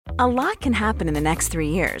A lot can happen in the next 3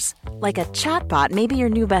 years. Like a chatbot may be your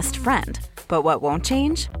new best friend. But what won't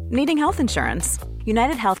change? Needing health insurance.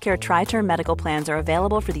 United Healthcare Tri-Term Medical Plans are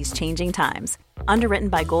available for these changing times. Underwritten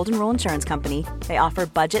by Golden Rule Insurance Company, they offer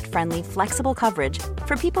budget-friendly, flexible coverage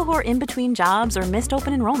for people who are in between jobs or missed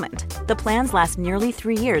open enrollment. The plans last nearly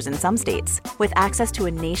 3 years in some states, with access to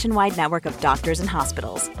a nationwide network of doctors and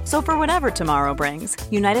hospitals. So for whatever tomorrow brings,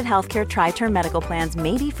 United Healthcare Tri-Term Medical Plans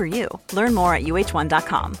may be for you. Learn more at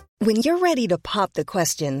uh1.com. When you're ready to pop the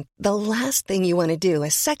question, the last thing you want to do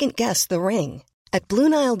is second-guess the ring. At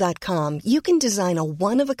BlueNile.com, you can design a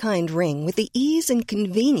one-of-a-kind ring with the ease and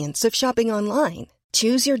convenience of shopping online.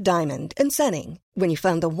 Choose your diamond and setting. When you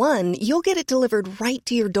find the one, you'll get it delivered right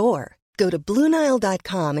to your door. Go to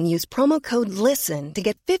BlueNile.com and use promo code LISTEN to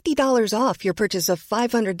get $50 off your purchase of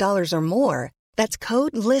 $500 or more. That's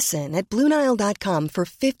code LISTEN at BlueNile.com for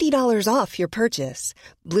 $50 off your purchase.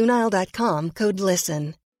 BlueNile.com, code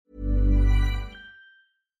LISTEN.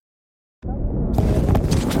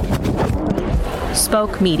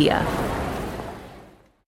 Spoke Media.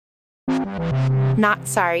 Not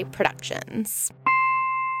Sorry Productions.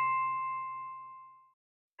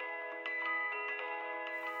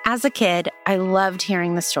 As a kid, I loved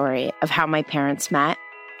hearing the story of how my parents met,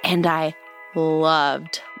 and I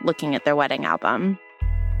loved looking at their wedding album.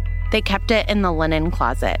 They kept it in the linen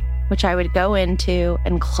closet, which I would go into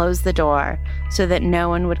and close the door so that no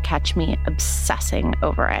one would catch me obsessing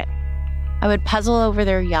over it. I would puzzle over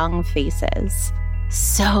their young faces,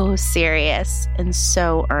 so serious and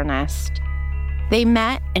so earnest. They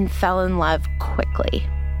met and fell in love quickly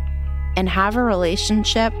and have a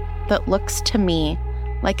relationship that looks to me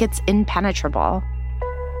like it's impenetrable.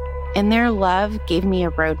 And their love gave me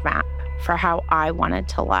a roadmap for how I wanted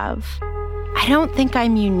to love. I don't think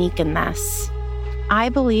I'm unique in this. I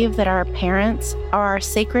believe that our parents are our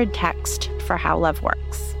sacred text for how love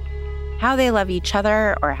works. How they love each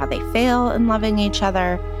other or how they fail in loving each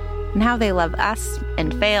other, and how they love us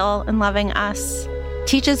and fail in loving us,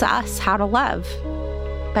 teaches us how to love.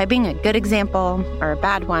 By being a good example or a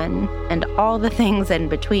bad one, and all the things in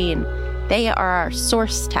between, they are our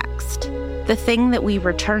source text, the thing that we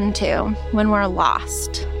return to when we're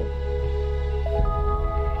lost.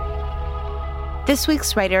 This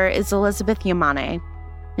week's writer is Elizabeth Yamane,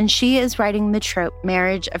 and she is writing the trope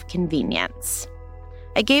Marriage of Convenience.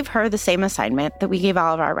 I gave her the same assignment that we gave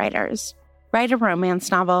all of our writers. Write a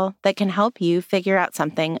romance novel that can help you figure out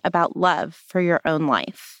something about love for your own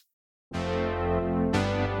life.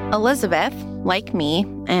 Elizabeth, like me,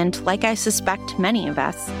 and like I suspect many of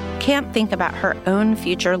us, can't think about her own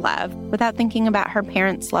future love without thinking about her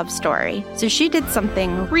parents' love story. So she did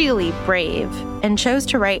something really brave and chose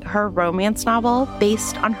to write her romance novel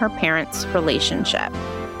based on her parents' relationship.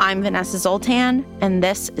 I'm Vanessa Zoltan, and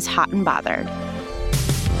this is Hot and Bothered.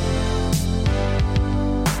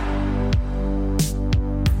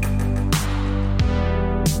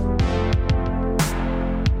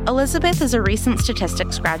 Elizabeth is a recent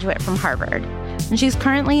statistics graduate from Harvard, and she's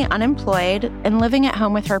currently unemployed and living at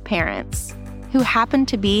home with her parents, who happen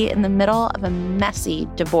to be in the middle of a messy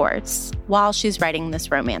divorce while she's writing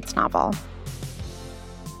this romance novel.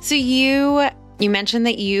 So you mentioned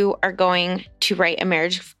that you are going to write a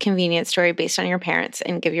marriage of convenience story based on your parents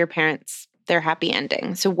and give your parents their happy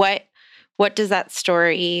ending. So what does that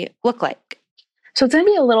story look like? So it's going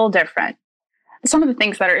to be a little different. Some of the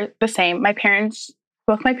things that are the same,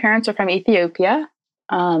 both my parents are from Ethiopia.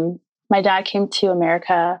 My dad came to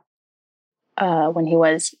America when he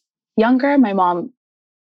was younger. My mom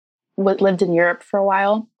lived in Europe for a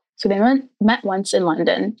while. So they met once in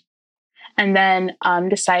London and then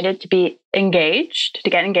decided to get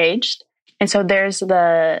engaged. And so there's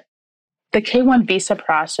the K-1 visa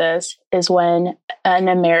process is when an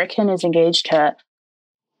American is engaged to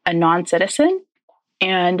a non-citizen,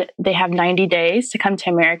 and they have 90 days to come to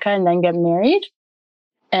America and then get married.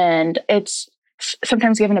 And it's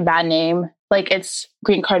sometimes given a bad name, like it's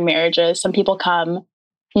green card marriages. Some people come,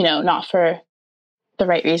 not for the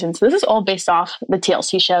right reasons. So this is all based off the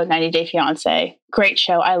TLC show, 90 Day Fiancé. Great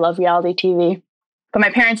show. I love reality TV. But my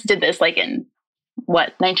parents did this in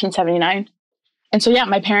 1979. And so, yeah,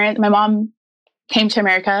 my mom came to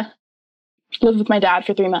America, lived with my dad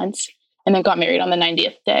for 3 months, and then got married on the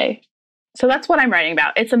 90th day. So that's what I'm writing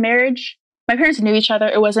about. It's a marriage. My parents knew each other.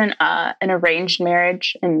 It wasn't an arranged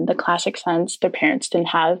marriage in the classic sense. Their parents didn't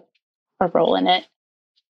have a role in it.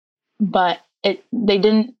 But they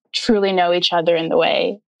didn't truly know each other in the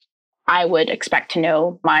way I would expect to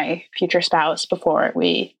know my future spouse before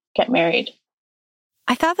we get married.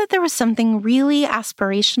 I thought that there was something really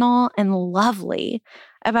aspirational and lovely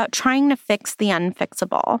about trying to fix the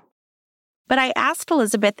unfixable. But I asked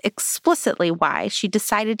Elizabeth explicitly why she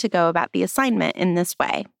decided to go about the assignment in this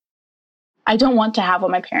way. I don't want to have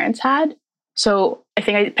what my parents had. So I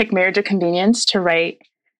think I picked Marriage of Convenience to write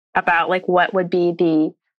about like what would be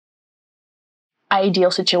the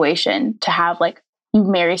ideal situation to have, like, you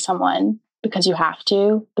marry someone because you have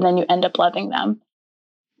to, but then you end up loving them.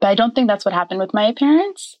 But I don't think that's what happened with my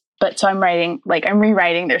parents. But so I'm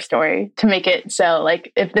rewriting their story to make it so,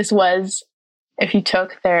 like, if you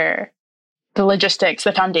took the logistics,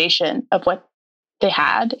 the foundation of what they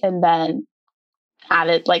had, and then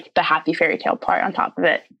added like the happy fairy tale part on top of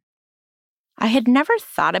it. I had never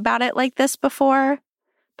thought about it like this before,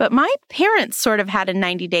 but my parents sort of had a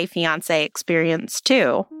 90-day fiancé experience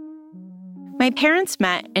too. My parents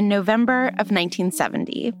met in November of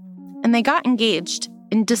 1970, and they got engaged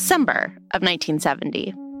in December of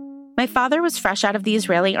 1970. My father was fresh out of the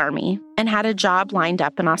Israeli army and had a job lined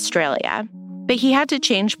up in Australia, but he had to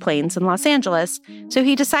change planes in Los Angeles, so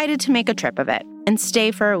he decided to make a trip of it and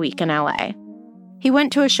stay for a week in LA. He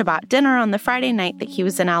went to a Shabbat dinner on the Friday night that he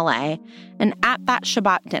was in LA, and at that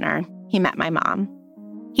Shabbat dinner, he met my mom.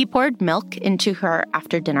 He poured milk into her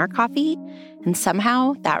after-dinner coffee, and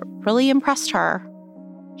somehow that really impressed her.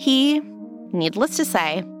 He, needless to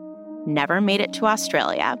say, never made it to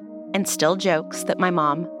Australia, and still jokes that my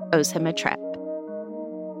mom owes him a trip.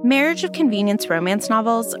 Marriage of Convenience romance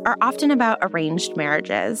novels are often about arranged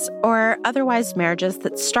marriages, or otherwise marriages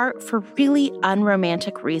that start for really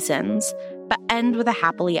unromantic reasons, but end with a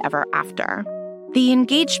happily ever after. The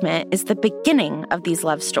engagement is the beginning of these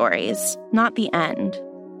love stories, not the end,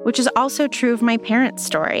 which is also true of my parents'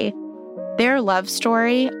 story. Their love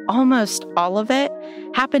story, almost all of it,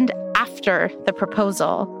 happened after the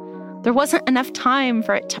proposal. There wasn't enough time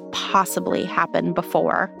for it to possibly happen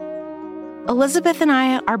before. Elizabeth and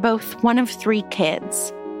I are both one of 3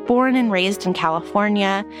 kids, born and raised in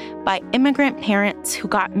California by immigrant parents who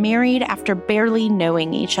got married after barely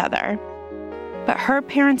knowing each other. But her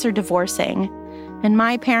parents are divorcing, and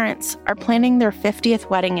my parents are planning their 50th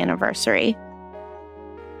wedding anniversary.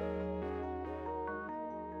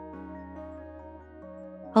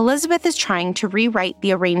 Elizabeth is trying to rewrite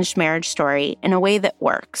the arranged marriage story in a way that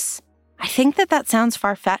works. I think that sounds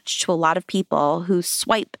far-fetched to a lot of people who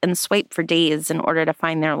swipe and swipe for days in order to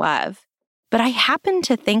find their love. But I happen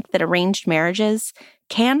to think that arranged marriages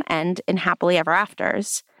can end in happily ever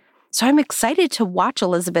afters. So I'm excited to watch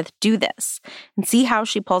Elizabeth do this and see how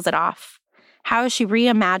she pulls it off, how she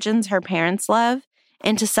reimagines her parents' love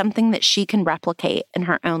into something that she can replicate in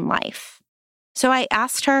her own life. So I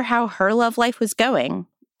asked her how her love life was going,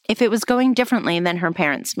 if it was going differently than her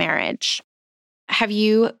parents' marriage. Have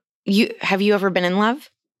you ever been in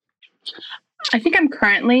love? I think I'm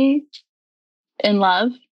currently in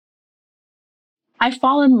love. I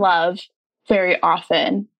fall in love very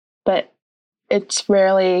often, but it's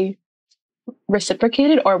rarely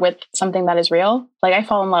reciprocated or with something that is real. Like, I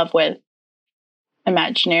fall in love with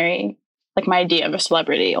imaginary, like my idea of a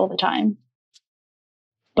celebrity all the time.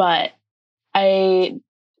 But I'm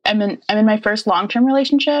in my first long-term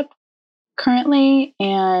relationship currently,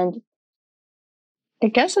 and I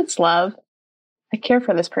guess it's love. I care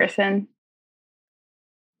for this person.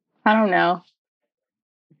 I don't know.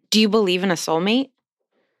 Do you believe in a soulmate?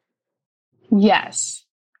 Yes.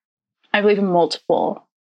 I believe in multiple.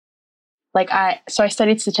 I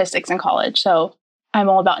studied statistics in college, so I'm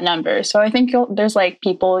all about numbers. So I think there's like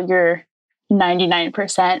people you're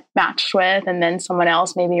 99% matched with, and then someone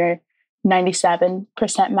else maybe you're 97%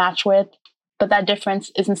 matched with. But that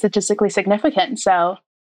difference isn't statistically significant. So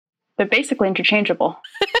they're basically interchangeable.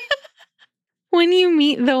 When you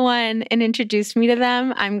meet the one and introduce me to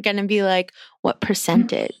them, I'm going to be like, what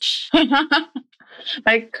percentage?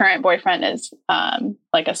 My current boyfriend is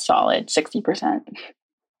like a solid 60%.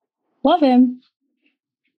 Love him.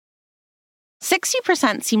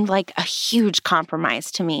 60% seemed like a huge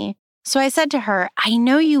compromise to me. So I said to her, I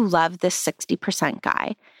know you love this 60%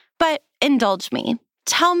 guy, but indulge me.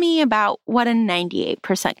 Tell me about what a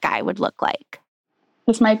 98% guy would look like.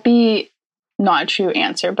 This might be not a true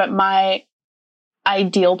answer, but my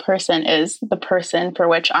ideal person is the person for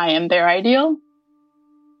which I am their ideal.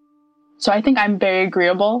 So I think I'm very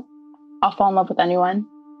agreeable. I'll fall in love with anyone.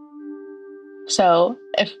 So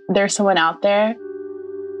if there's someone out there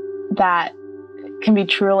that can be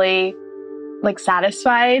truly like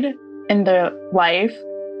satisfied in their life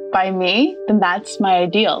by me, then that's my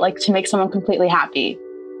ideal. Like, to make someone completely happy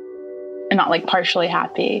and not like partially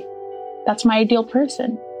happy. That's my ideal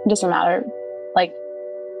person. It doesn't matter like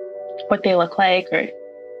what they look like, or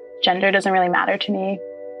gender doesn't really matter to me.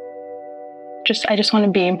 I just want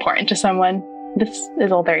to be important to someone. This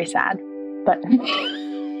is all very sad, but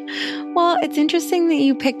Well, it's interesting that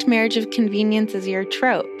you picked marriage of convenience as your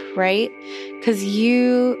trope, right? Because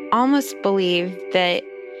you almost believe that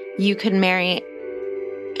you could marry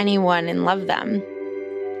anyone and love them.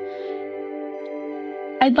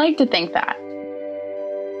 I'd like to think that.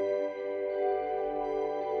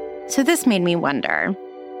 So this made me wonder,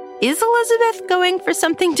 is Elizabeth going for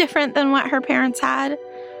something different than what her parents had?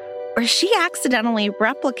 Or is she accidentally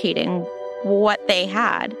replicating what they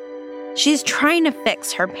had? She's trying to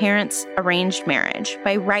fix her parents' arranged marriage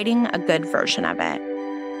by writing a good version of it.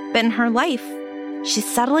 But in her life,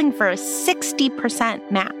 she's settling for a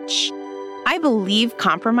 60% match. I believe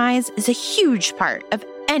compromise is a huge part of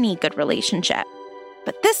any good relationship,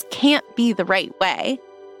 but this can't be the right way.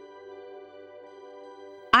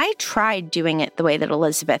 I tried doing it the way that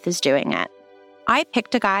Elizabeth is doing it. I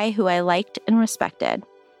picked a guy who I liked and respected.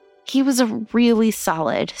 He was a really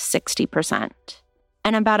solid 60%.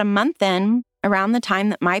 And about a month in, around the time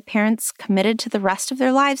that my parents committed to the rest of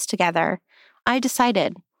their lives together, I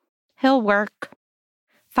decided, he'll work.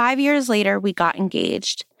 5 years later, we got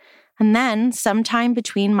engaged. And then, sometime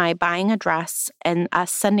between my buying a dress and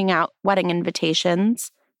us sending out wedding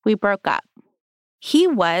invitations, we broke up. He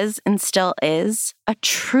was, and still is, a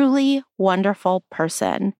truly wonderful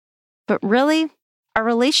person. But really, our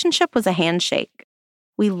relationship was a handshake.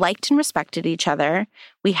 We liked and respected each other.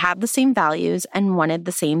 We had the same values and wanted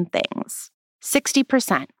the same things.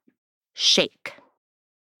 60%. Shake.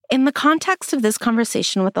 In the context of this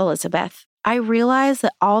conversation with Elizabeth, I realized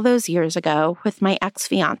that all those years ago with my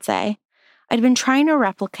ex-fiance, I'd been trying to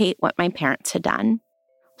replicate what my parents had done.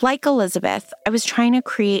 Like Elizabeth, I was trying to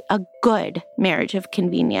create a good marriage of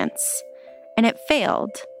convenience. And it failed.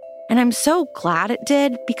 And I'm so glad it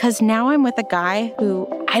did, because now I'm with a guy who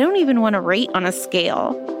I don't even want to rate on a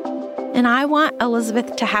scale. And I want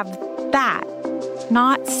Elizabeth to have that,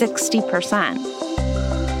 not 60%.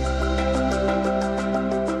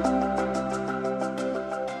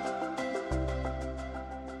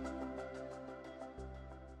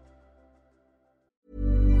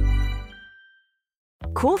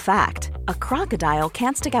 Cool fact, a crocodile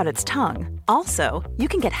can't stick out its tongue. Also, you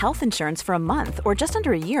can get health insurance for a month or just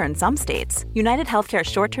under a year in some states. United Healthcare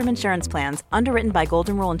short-term insurance plans, underwritten by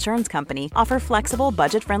Golden Rule Insurance Company, offer flexible,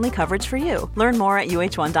 budget-friendly coverage for you. Learn more at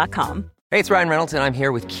UH1.com. Hey, it's Ryan Reynolds, and I'm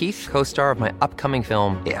here with Keith, co-star of my upcoming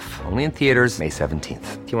film, If, only in theaters May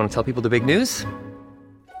 17th. Do you want to tell people the big news?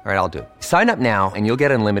 All right, I'll do it. Sign up now and you'll get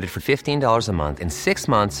unlimited for $15 a month and 6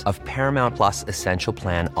 months of Paramount Plus Essential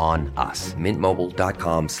Plan on us.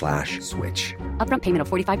 MintMobile.com/switch. Upfront payment of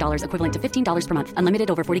 $45 equivalent to $15 per month. Unlimited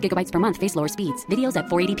over 40 gigabytes per month. Face lower speeds. Videos at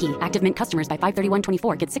 480p. Active Mint customers by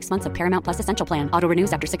 531.24 get 6 months of Paramount Plus Essential Plan. Auto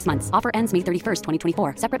renews after 6 months. Offer ends May 31st,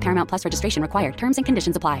 2024. Separate Paramount Plus registration required. Terms and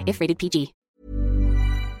conditions apply if rated PG.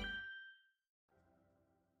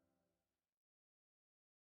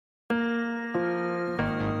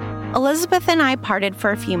 Elizabeth and I parted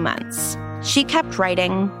for a few months. She kept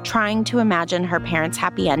writing, trying to imagine her parents'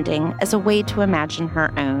 happy ending as a way to imagine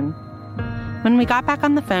her own. When we got back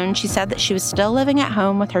on the phone, she said that she was still living at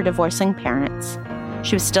home with her divorcing parents.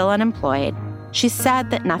 She was still unemployed. She said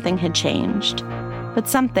that nothing had changed. But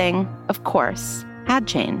something, of course, had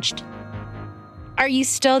changed. Are you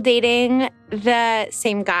still dating the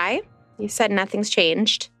same guy? You said nothing's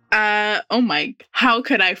changed. How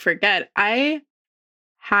could I forget? I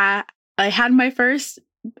had my first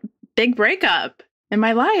big breakup in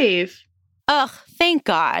my life. Ugh, thank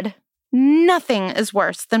God. Nothing is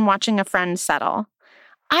worse than watching a friend settle.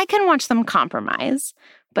 I can watch them compromise,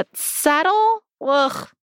 but settle? Ugh.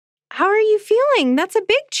 How are you feeling? That's a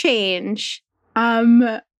big change.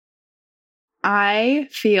 I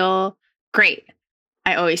feel great.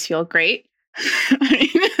 I always feel great.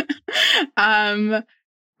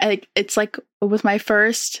 It's like it was my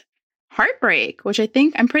first heartbreak, which I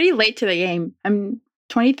think I'm pretty late to the game. I'm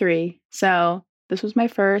 23, so this was my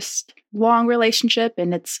first long relationship,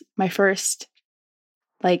 and it's my first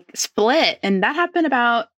split, and that happened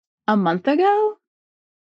about a month ago.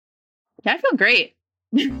 Yeah, I feel great.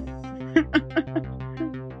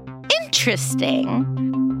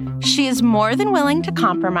 Interesting. She is more than willing to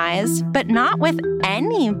compromise, but not with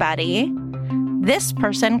anybody. This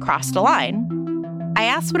person crossed a line. I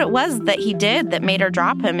asked what it was that he did that made her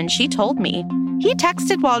drop him, and she told me. He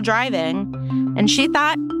texted while driving, and she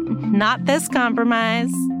thought, not this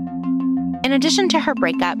compromise. In addition to her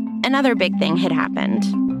breakup, another big thing had happened.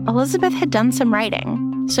 Elizabeth had done some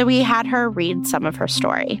writing, so we had her read some of her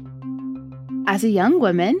story. As a young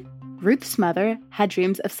woman, Ruth's mother had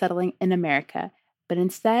dreams of settling in America, but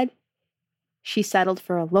instead, she settled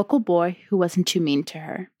for a local boy who wasn't too mean to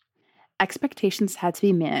her. Expectations had to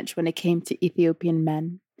be managed when it came to Ethiopian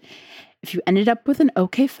men. If you ended up with an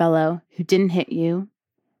okay fellow who didn't hit you,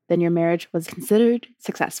 then your marriage was considered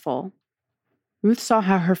successful. Ruth saw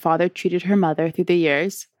how her father treated her mother through the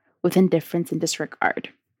years with indifference and disregard.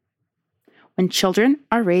 When children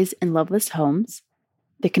are raised in loveless homes,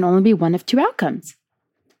 there can only be one of two outcomes.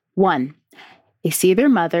 1, they see their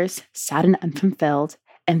mothers sad and unfulfilled,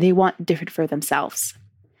 and they want different for themselves.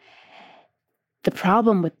 The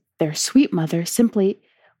problem with their sweet mother simply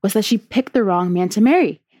was that she picked the wrong man to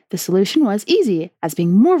marry. The solution was easy, as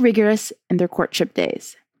being more rigorous in their courtship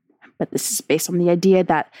days. But this is based on the idea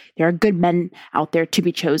that there are good men out there to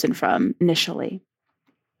be chosen from initially.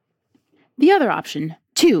 The other option,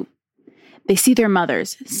 2, they see their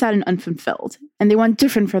mothers sad and unfulfilled, and they want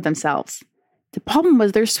different for themselves. The problem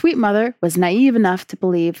was their sweet mother was naive enough to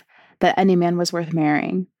believe that any man was worth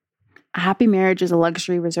marrying. A happy marriage is a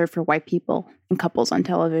luxury reserved for white people and couples on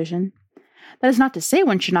television. That is not to say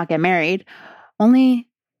one should not get married, only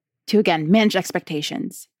to, again, manage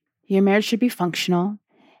expectations. Your marriage should be functional,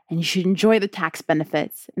 and you should enjoy the tax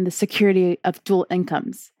benefits and the security of dual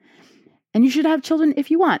incomes. And you should have children if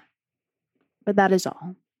you want. But that is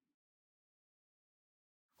all.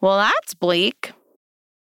 Well, that's bleak.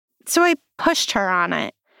 So I pushed her on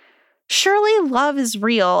it. Surely love is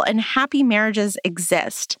real and happy marriages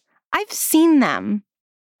exist. I've seen them.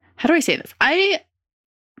 How do I say this? I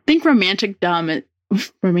think romantic dumb.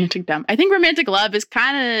 I think romantic love is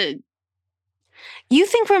kind of... You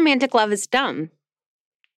think romantic love is dumb?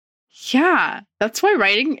 Yeah. That's why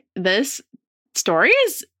writing this story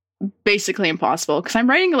is basically impossible. Because I'm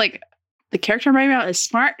writing, like, the character I'm writing about is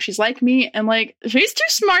smart. She's like me. And, like, she's too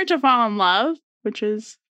smart to fall in love, which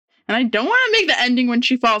is... And I don't want to make the ending when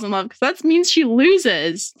she falls in love, because that means she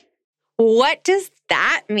loses. What does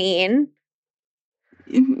that mean?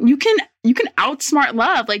 You can outsmart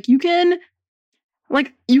love. You can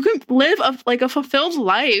live a fulfilled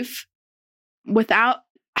life without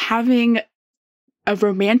having a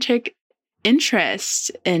romantic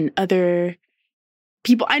interest in other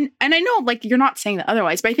people. And I know, you're not saying that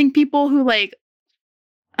otherwise, but I think people who, I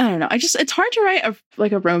don't know. It's hard to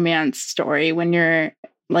write a romance story when you're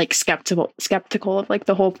skeptical of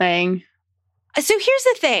the whole thing. So here's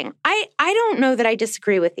the thing. I don't know that I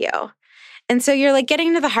disagree with you. And so you're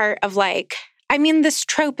getting to the heart of this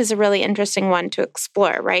trope is a really interesting one to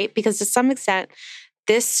explore, right? Because to some extent,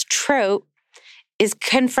 this trope is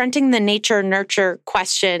confronting the nature-nurture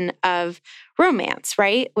question of romance,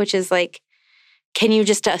 right? Which is can you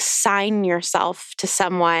just assign yourself to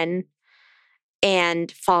someone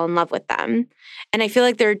and fall in love with them? And I feel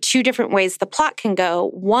like there are two different ways the plot can go.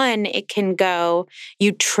 One, it can go,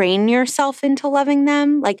 you train yourself into loving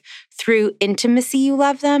them, through intimacy you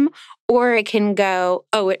love them. Or it can go,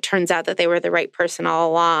 oh, it turns out that they were the right person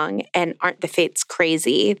all along, and aren't the fates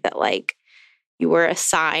crazy that you were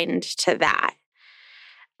assigned to that.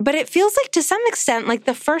 But it feels to some extent,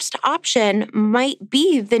 the first option might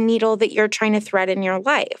be the needle that you're trying to thread in your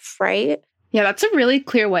life, right? Yeah, that's a really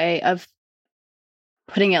clear way of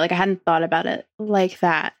putting it. I hadn't thought about it like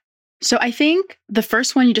that. So I think the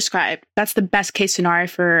first one you described, that's the best case scenario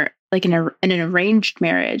for in an arranged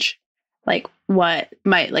marriage. What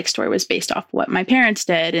my story was based off what my parents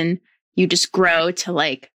did, and you just grow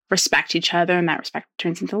to respect each other, and that respect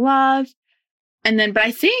turns into love. And then, but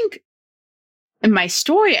I think in my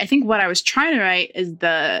story, I think what I was trying to write is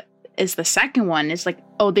the second one is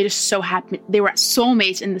oh, they just so happen they were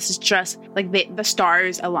soulmates, and this is just the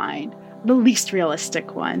stars aligned. The least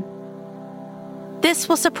realistic one. This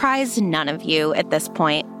will surprise none of you at this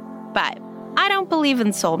point, but I don't believe in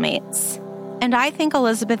soulmates. And I think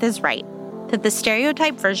Elizabeth is right, that the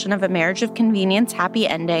stereotype version of a marriage of convenience happy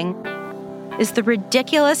ending is the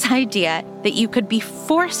ridiculous idea that you could be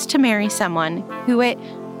forced to marry someone who it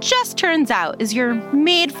just turns out is your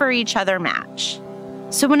made-for-each-other match.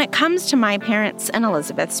 So when it comes to my parents and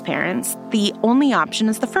Elizabeth's parents, the only option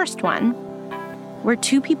is the first one, where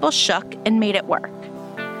two people shook and made it work.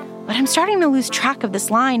 But I'm starting to lose track of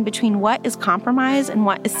this line between what is compromise and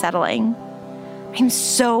what is settling. I'm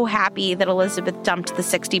so happy that Elizabeth dumped the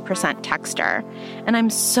 60% texter, and I'm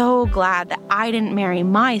so glad that I didn't marry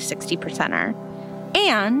my 60%er.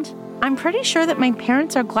 And I'm pretty sure that my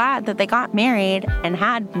parents are glad that they got married and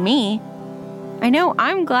had me. I know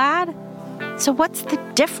I'm glad. So what's the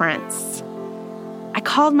difference? I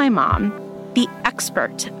called my mom, the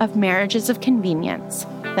expert of marriages of convenience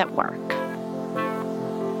that work.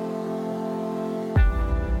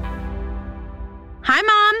 Hi,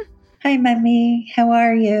 Mom. Hi, Mommy. How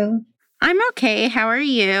are you? I'm okay. How are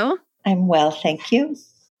you? I'm well, thank you.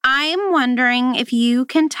 I'm wondering if you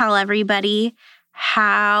can tell everybody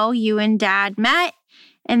how you and Dad met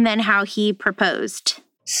and then how he proposed.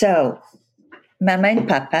 So, Mama and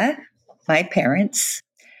Papa, my parents,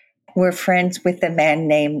 were friends with a man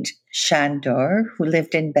named Shandor who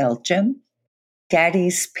lived in Belgium.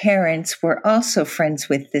 Daddy's parents were also friends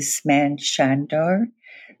with this man, Shandor,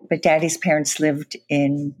 but Daddy's parents lived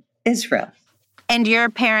in Israel. And your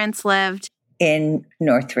parents lived? In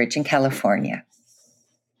Northridge in California.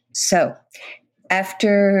 So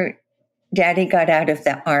after Daddy got out of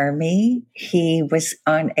the army, he was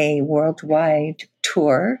on a worldwide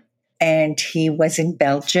tour, and he was in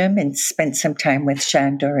Belgium and spent some time with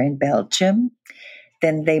Shandor in Belgium.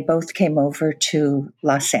 Then they both came over to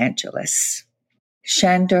Los Angeles.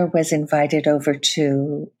 Shandor was invited over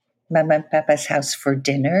to Mama and Papa's house for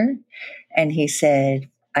dinner, and he said,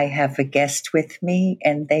 I have a guest with me,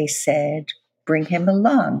 and they said, bring him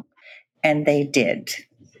along, and they did.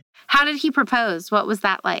 How did he propose? What was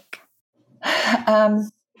that like?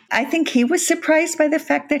 I think he was surprised by the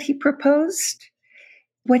fact that he proposed.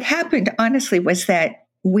 What happened, honestly, was that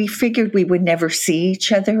we figured we would never see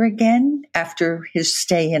each other again after his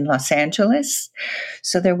stay in Los Angeles.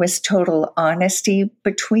 So there was total honesty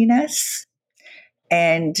between us,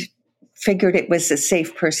 and figured it was a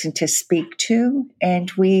safe person to speak to.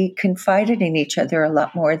 And we confided in each other a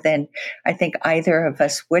lot more than I think either of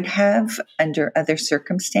us would have under other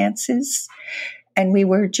circumstances. And we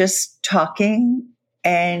were just talking,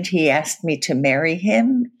 and he asked me to marry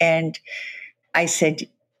him. And I said,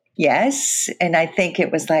 yes. And I think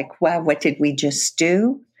it was like, wow, what did we just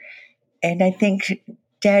do? And I think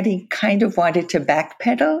Daddy kind of wanted to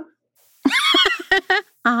backpedal.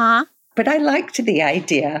 But I liked the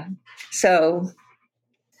idea. So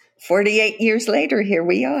 48 years later, here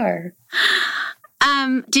we are.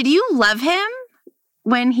 Did you love him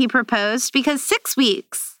when he proposed? Because 6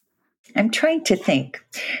 weeks. I'm trying to think.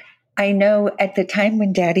 I know at the time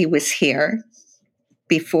when Daddy was here,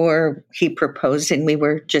 before he proposed and we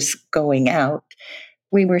were just going out,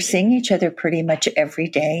 we were seeing each other pretty much every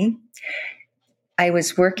day. I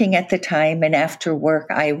was working at the time, and after work,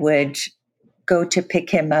 I would go to pick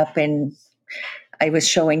him up, and I was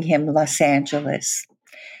showing him Los Angeles.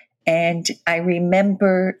 And I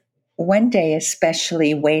remember one day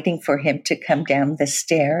especially waiting for him to come down the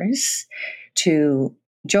stairs to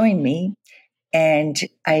join me. And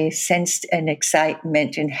I sensed an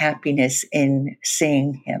excitement and happiness in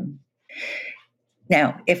seeing him.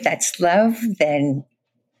 Now, if that's love, then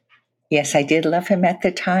yes, I did love him at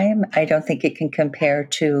the time. I don't think it can compare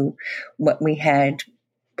to what we had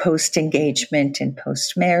post-engagement and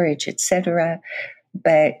post-marriage, etc.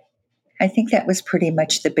 But I think that was pretty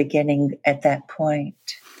much the beginning at that point.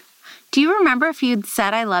 Do you remember if you'd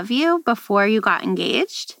said I love you before you got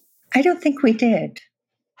engaged? I don't think we did.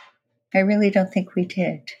 I really don't think we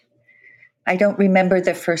did. I don't remember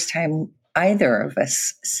the first time either of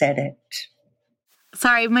us said it.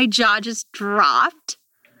 Sorry, my jaw just dropped.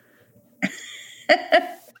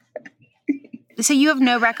 So you have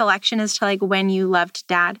no recollection as to like when you loved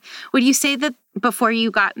Dad. Would you say that before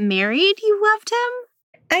you got married, you loved him?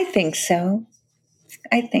 I think so.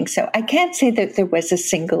 I can't say that there was a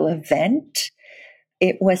single event.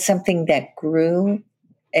 It was something that grew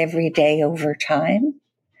every day over time.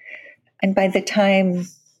 And by the time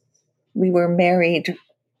we were married,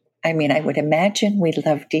 I mean, I would imagine we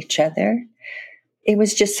loved each other. It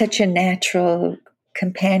was just such a natural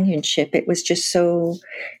companionship. It was just so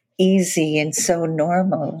easy and so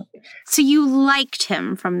normal. So you liked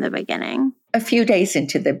him from the beginning? A few days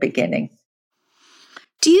into the beginning.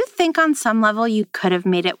 Do you think on some level you could have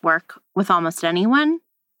made it work with almost anyone?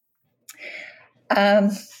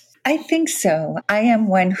 I think so. I am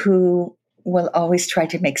one who will always try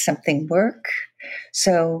to make something work.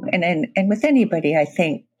 So, and with anybody, I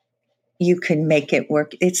think you can make it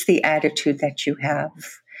work. It's the attitude that you have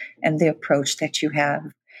and the approach that you have.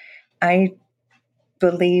 I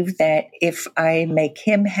believe that if I make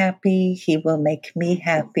him happy, he will make me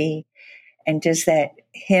happy. And does that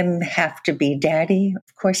him have to be Daddy?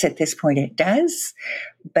 Of course, at this point it does,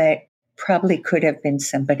 but probably could have been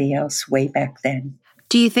somebody else way back then.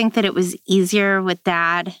 Do you think that it was easier with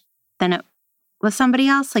Dad than it was somebody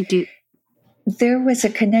else? There was a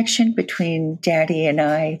connection between Daddy and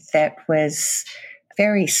I that was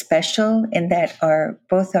very special in that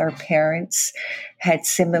both our parents had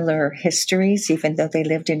similar histories, even though they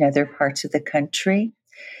lived in other parts of the country.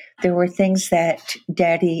 There were things that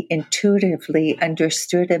Daddy intuitively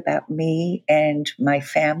understood about me and my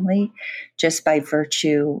family just by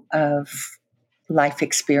virtue of life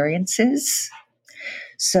experiences.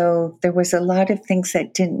 So there was a lot of things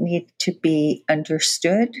that didn't need to be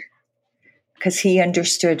understood because he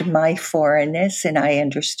understood my foreignness and I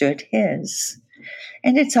understood his.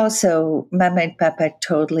 And it's also Mama and Papa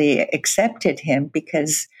totally accepted him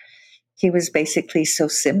because he was basically so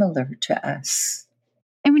similar to us.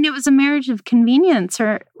 I mean, it was a marriage of convenience,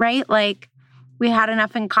 right? Like we had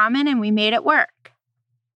enough in common and we made it work.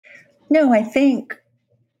 No, I think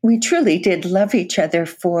we truly did love each other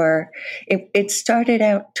it started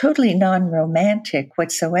out totally non-romantic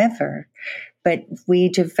whatsoever, but we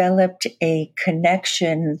developed a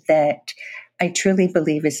connection that I truly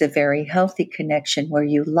believe is a very healthy connection where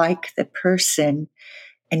you like the person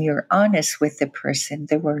and you're honest with the person.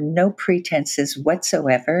 There were no pretenses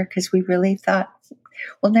whatsoever because we really thought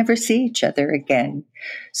we'll never see each other again.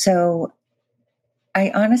 So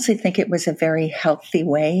I honestly think it was a very healthy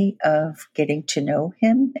way of getting to know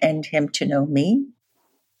him and him to know me.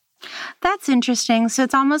 That's interesting. So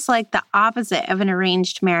it's almost like the opposite of an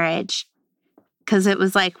arranged marriage because it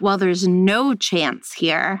was like, well, there's no chance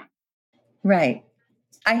here. Right.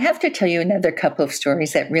 I have to tell you another couple of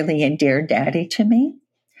stories that really endeared Daddy to me.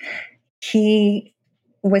 He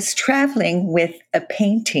was traveling with a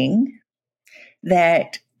painting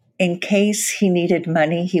that in case he needed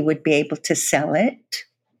money, he would be able to sell it.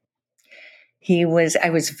 I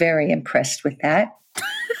was very impressed with that.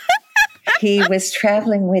 He was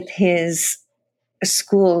traveling with his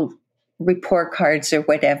school report cards or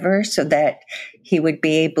whatever so that he would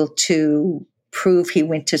be able to prove he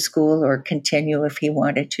went to school or continue if he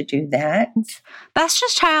wanted to do that. That's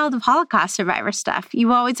just child of Holocaust survivor stuff.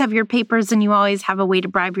 You always have your papers and you always have a way to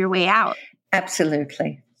bribe your way out.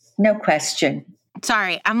 Absolutely. No question.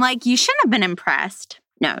 Sorry, I'm like, you shouldn't have been impressed.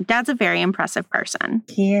 No, Dad's a very impressive person.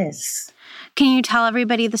 He is. Can you tell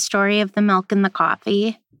everybody the story of the milk and the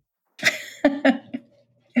coffee?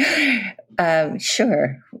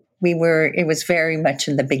 Sure. It was very much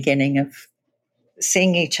in the beginning of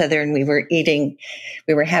seeing each other, and we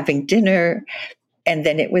were having dinner, and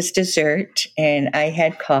then it was dessert, and I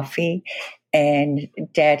had coffee, and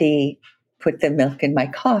Daddy put the milk in my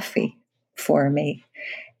coffee for me.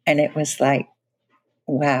 And it was like,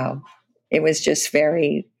 wow. It was just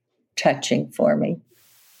very touching for me.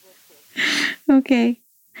 Okay.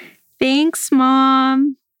 Thanks,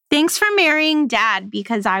 Mom. Thanks for marrying Dad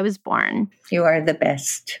because I was born. You are the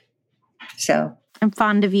best. So I'm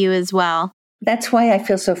fond of you as well. That's why I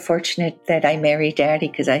feel so fortunate that I married Daddy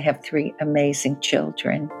because I have 3 amazing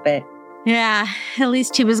children. But yeah, at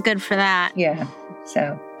least he was good for that. Yeah.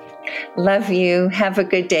 So love you. Have a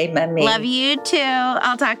good day, Mommy. Love you too.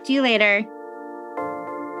 I'll talk to you later.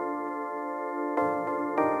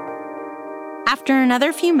 After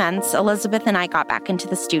another few months, Elizabeth and I got back into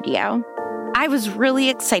the studio. I was really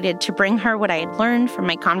excited to bring her what I had learned from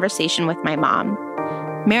my conversation with my mom.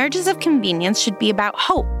 Marriages of convenience should be about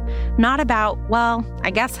hope, not about, well,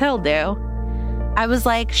 I guess he'll do. I was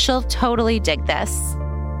like, she'll totally dig this.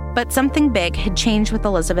 But something big had changed with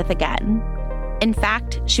Elizabeth again. In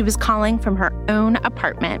fact, she was calling from her own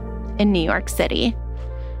apartment in New York City.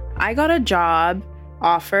 I got a job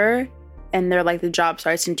offer, and they're like, the job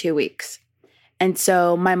starts in 2 weeks. And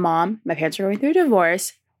so my parents were going through a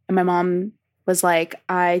divorce, and my mom was like,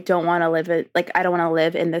 I don't want to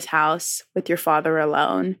live in this house with your father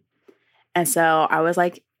alone. And so I was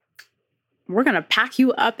like, we're going to pack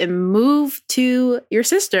you up and move to your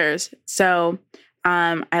sister's. So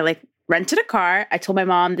I rented a car. I told my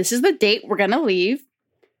mom, this is the date we're going to leave.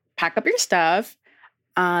 Pack up your stuff.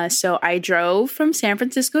 So I drove from San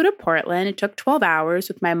Francisco to Portland. It took 12 hours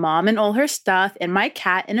with my mom and all her stuff and my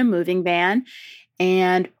cat in a moving van.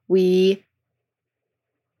 And we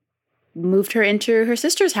moved her into her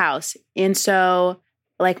sister's house. And so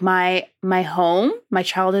my home, my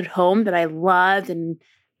childhood home that I loved and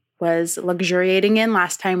was luxuriating in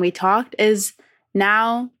last time we talked is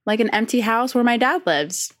now like an empty house where my dad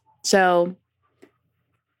lives. So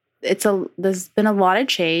there's been a lot of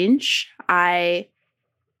change.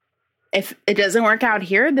 If it doesn't work out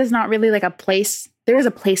here, there's not really like a place. There is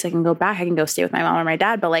a place I can go back. I can go stay with my mom or my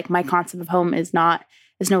dad, but like my concept of home is no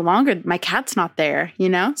longer, my cat's not there,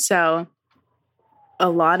 So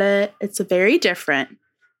it's very different.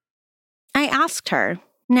 I asked her,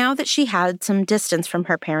 now that she had some distance from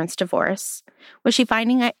her parents' divorce, was she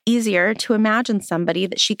finding it easier to imagine somebody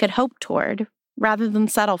that she could hope toward rather than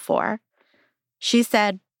settle for? She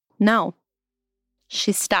said, no.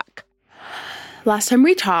 She's stuck. Last time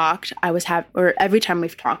we talked, every time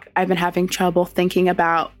we've talked, I've been having trouble thinking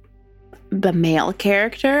about the male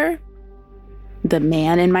character, the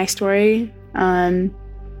man in my story. And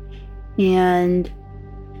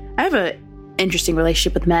I have an interesting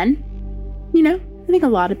relationship with men. I think a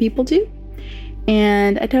lot of people do.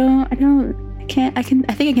 And I think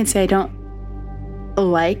I can say I don't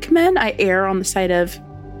like men. I err on the side of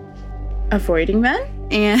avoiding men.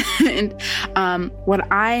 And what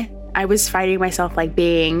I was fighting myself, like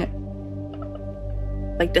being,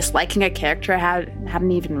 like disliking a character I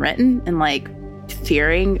hadn't even written, and like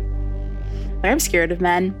fearing, like I'm scared of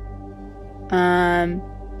men.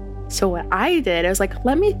 So what I did, I was like,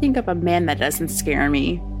 let me think of a man that doesn't scare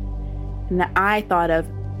me. And that I thought of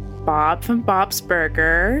Bob from Bob's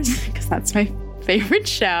Burgers, because that's my favorite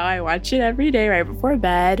show. I watch it every day right before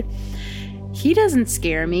bed. He doesn't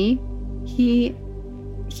scare me.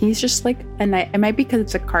 He's just like, and it might be because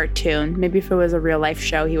it's a cartoon. Maybe if it was a real life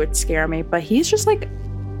show, he would scare me. But he's just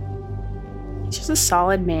a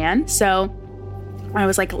solid man. So I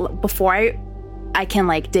was like, before I can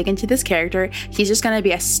like dig into this character, he's just gonna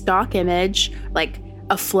be a stock image, like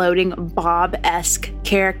a floating Bob-esque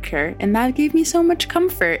character. And that gave me so much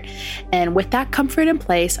comfort. And with that comfort in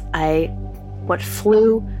place, what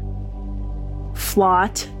flowed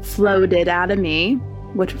out of me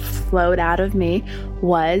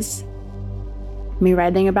was me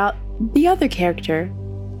writing about the other character.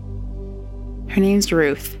 Her name's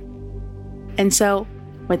Ruth. And so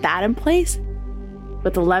with that in place,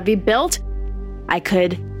 with the levee built, I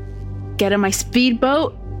could get on my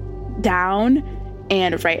speedboat down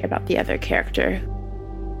and write about the other character,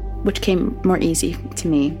 which came more easy to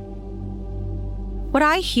me. What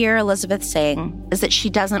I hear Elizabeth saying is that she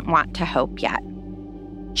doesn't want to hope yet.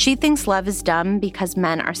 She thinks love is dumb because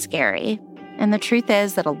men are scary. And the truth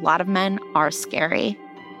is that a lot of men are scary.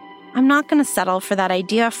 I'm not going to settle for that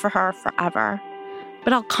idea for her forever,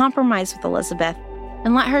 but I'll compromise with Elizabeth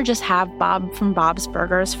and let her just have Bob from Bob's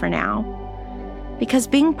Burgers for now. Because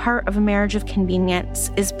being part of a marriage of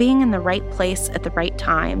convenience is being in the right place at the right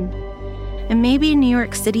time. And maybe New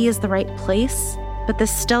York City is the right place, but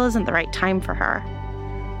this still isn't the right time for her.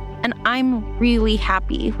 And I'm really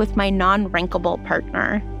happy with my non-rankable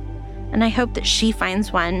partner. And I hope that she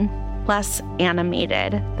finds one less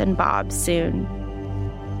animated than Bob soon.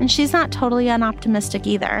 And she's not totally unoptimistic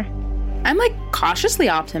either. I'm like cautiously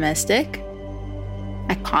optimistic.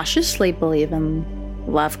 I cautiously believe in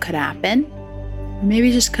love could happen.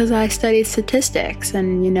 Maybe just because I studied statistics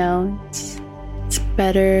and, it's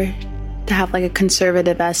better to have like a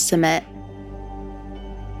conservative estimate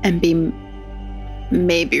and be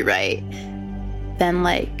maybe right than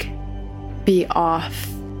like be off.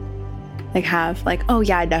 Like have like, oh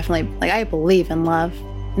yeah, I definitely, like I believe in love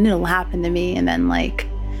and it'll happen to me, and then like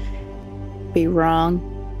be wrong,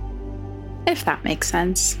 if that makes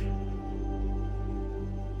sense.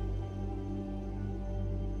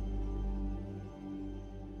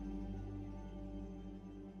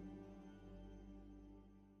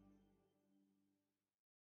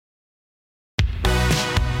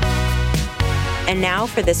 And now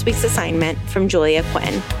for this week's assignment from Julia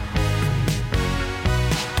Quinn.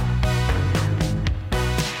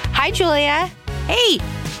 Hi, Julia. Hey.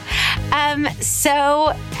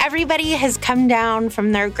 So everybody has come down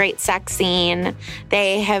from their great sex scene.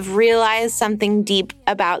 They have realized something deep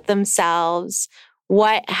about themselves.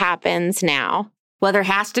 What happens now? Well, there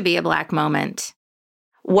has to be a black moment.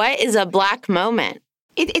 What is a black moment?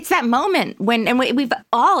 It's that moment when, and we've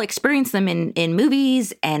all experienced them in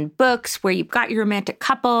movies and books, where you've got your romantic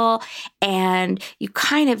couple and you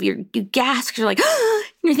kind of, you gasp, you're like,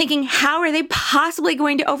 you're thinking, how are they possibly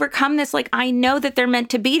going to overcome this? Like, I know that they're meant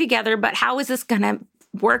to be together, but how is this going to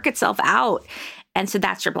work itself out? And so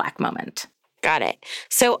that's your black moment. Got it.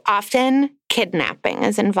 So often kidnapping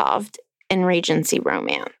is involved in Regency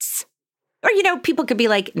romance. Or, people could be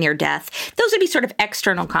like near death. Those would be sort of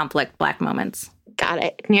external conflict black moments. Got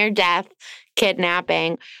it. Near death,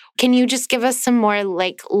 kidnapping. Can you just give us some more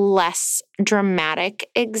like less dramatic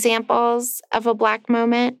examples of a black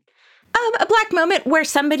moment? A black moment where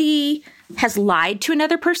somebody has lied to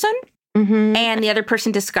another person and the other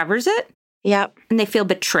person discovers it. Yep. And they feel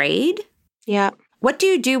betrayed. Yep. What do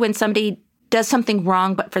you do when somebody does something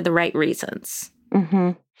wrong but for the right reasons?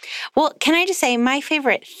 Well, can I just say my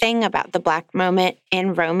favorite thing about the black moment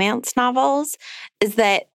in romance novels is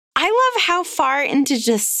that I love how far into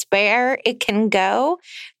despair it can go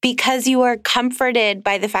because you are comforted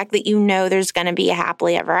by the fact that you know there's going to be a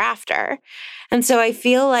happily ever after. And so I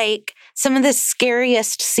feel like some of the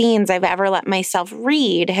scariest scenes I've ever let myself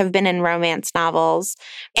read have been in romance novels.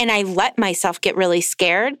 And I let myself get really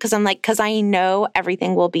scared because I'm like, because I know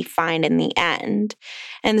everything will be fine in the end.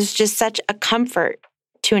 And there's just such a comfort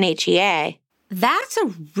to an HEA. That's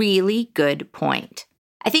a really good point.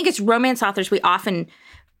 I think as romance authors, we often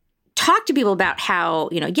talk to people about how,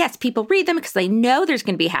 yes, people read them because they know there's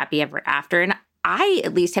going to be happy ever after. And I,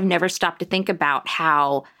 at least, have never stopped to think about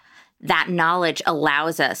how that knowledge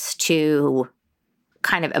allows us to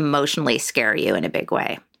kind of emotionally scare you in a big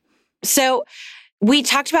way. So we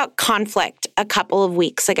talked about conflict a couple of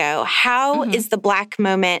weeks ago. How is the Black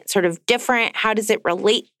moment sort of different? How does it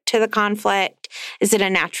relate to the conflict? Is it a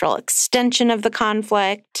natural extension of the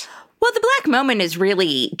conflict? Well, the Black moment is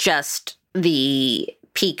really just the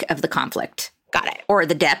peak of the conflict. Got it. Or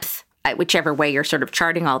the depth, whichever way you're sort of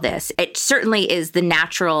charting all this. It certainly is the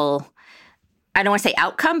natural, I don't want to say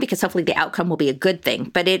outcome, because hopefully the outcome will be a good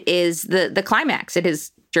thing, but it is the climax. It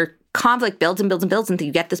is your conflict builds and builds and builds until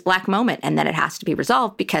you get this Black moment, and then it has to be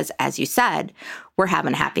resolved because, as you said, we're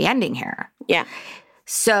having a happy ending here. Yeah.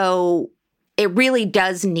 So it really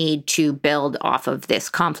does need to build off of this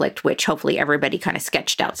conflict, which hopefully everybody kind of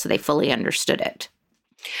sketched out so they fully understood it.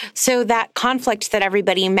 So that conflict that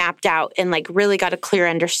everybody mapped out and like really got a clear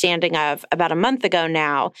understanding of about a month ago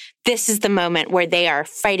now, this is the moment where they are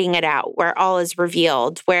fighting it out, where all is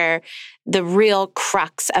revealed, where the real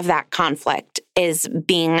crux of that conflict is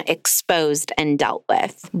being exposed and dealt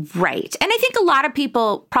with. Right. And I think a lot of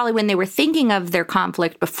people probably when they were thinking of their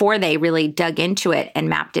conflict before they really dug into it and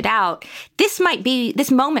mapped it out, this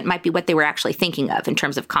moment might be what they were actually thinking of in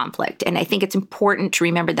terms of conflict. And I think it's important to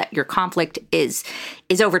remember that your conflict is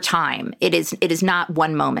over time. It is not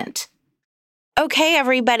one moment. Okay,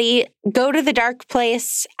 everybody, go to the dark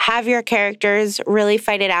place, have your characters really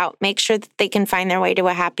fight it out, make sure that they can find their way to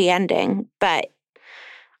a happy ending. But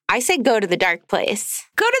I say go to the dark place.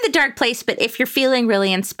 Go to the dark place, but if you're feeling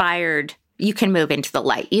really inspired, you can move into the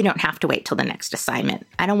light. You don't have to wait till the next assignment.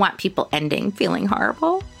 I don't want people ending feeling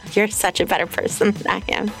horrible. You're such a better person than I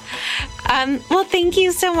am. Well, thank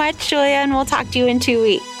you so much, Julia, and we'll talk to you in 2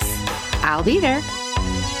 weeks. I'll be there.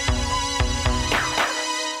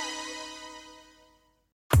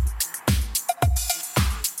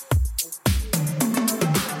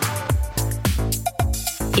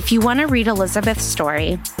 If you want to read Elizabeth's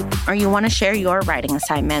story, or you want to share your writing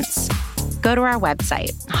assignments, go to our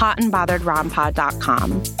website,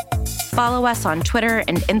 hotandbotheredrompod.com. Follow us on Twitter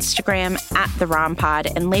and Instagram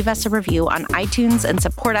 @TheRomPod and leave us a review on iTunes and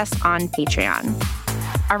support us on Patreon.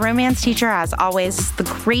 Our romance teacher, as always, is the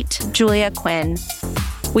great Julia Quinn.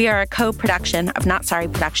 We are a co-production of Not Sorry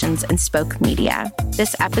Productions and Spoke Media.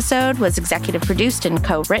 This episode was executive produced and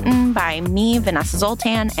co-written by me, Vanessa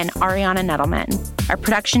Zoltan, and Ariana Nettleman. Our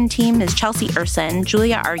production team is Chelsea Urson,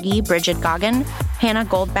 Julia Argy, Bridget Goggin, Hannah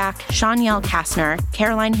Goldback, Shanielle Kastner,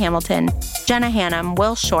 Caroline Hamilton, Jenna Hannum,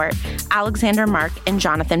 Will Short, Alexander Mark, and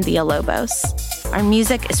Jonathan Villalobos. Our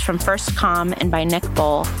music is from First Com and by Nick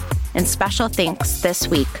Bowl. And special thanks this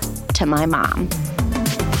week to my mom.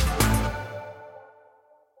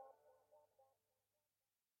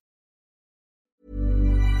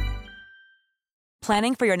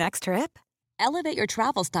 Planning for your next trip? Elevate your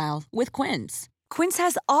travel style with Quince. Quince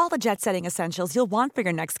has all the jet-setting essentials you'll want for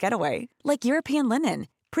your next getaway, like European linen,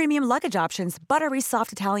 premium luggage options, buttery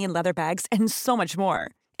soft Italian leather bags, and so much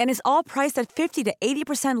more. And is all priced at 50 to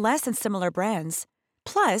 80% less than similar brands.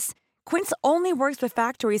 Plus, Quince only works with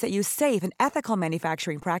factories that use safe and ethical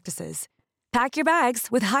manufacturing practices. Pack your bags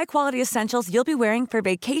with high-quality essentials you'll be wearing for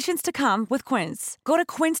vacations to come with Quince. Go to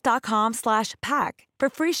quince.com/pack for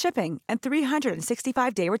free shipping and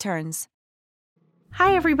 365-day returns.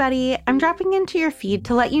 Hi, everybody. I'm dropping into your feed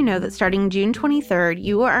to let you know that starting June 23rd,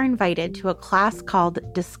 you are invited to a class called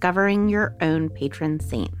Discovering Your Own Patron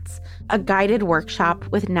Saints, a guided workshop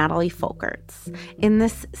with Natalie Folkerts. In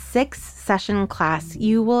this 6-session class,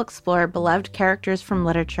 you will explore beloved characters from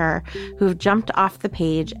literature who have jumped off the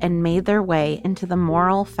page and made their way into the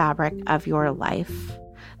moral fabric of your life.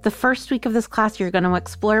 The first week of this class, you're going to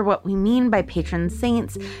explore what we mean by patron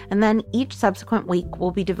saints, and then each subsequent week will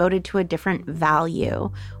be devoted to a different value: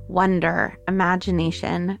 wonder,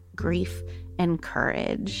 imagination, grief, and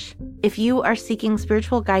courage. If you are seeking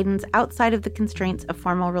spiritual guidance outside of the constraints of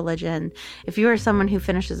formal religion, if you are someone who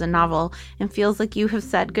finishes a novel and feels like you have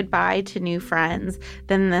said goodbye to new friends,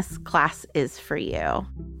 then this class is for you.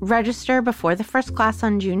 Register before the first class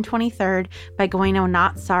on June 23rd by going to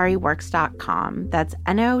NotSorryWorks.com. That's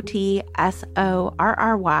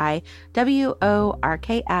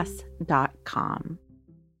NotSorryWorks.com.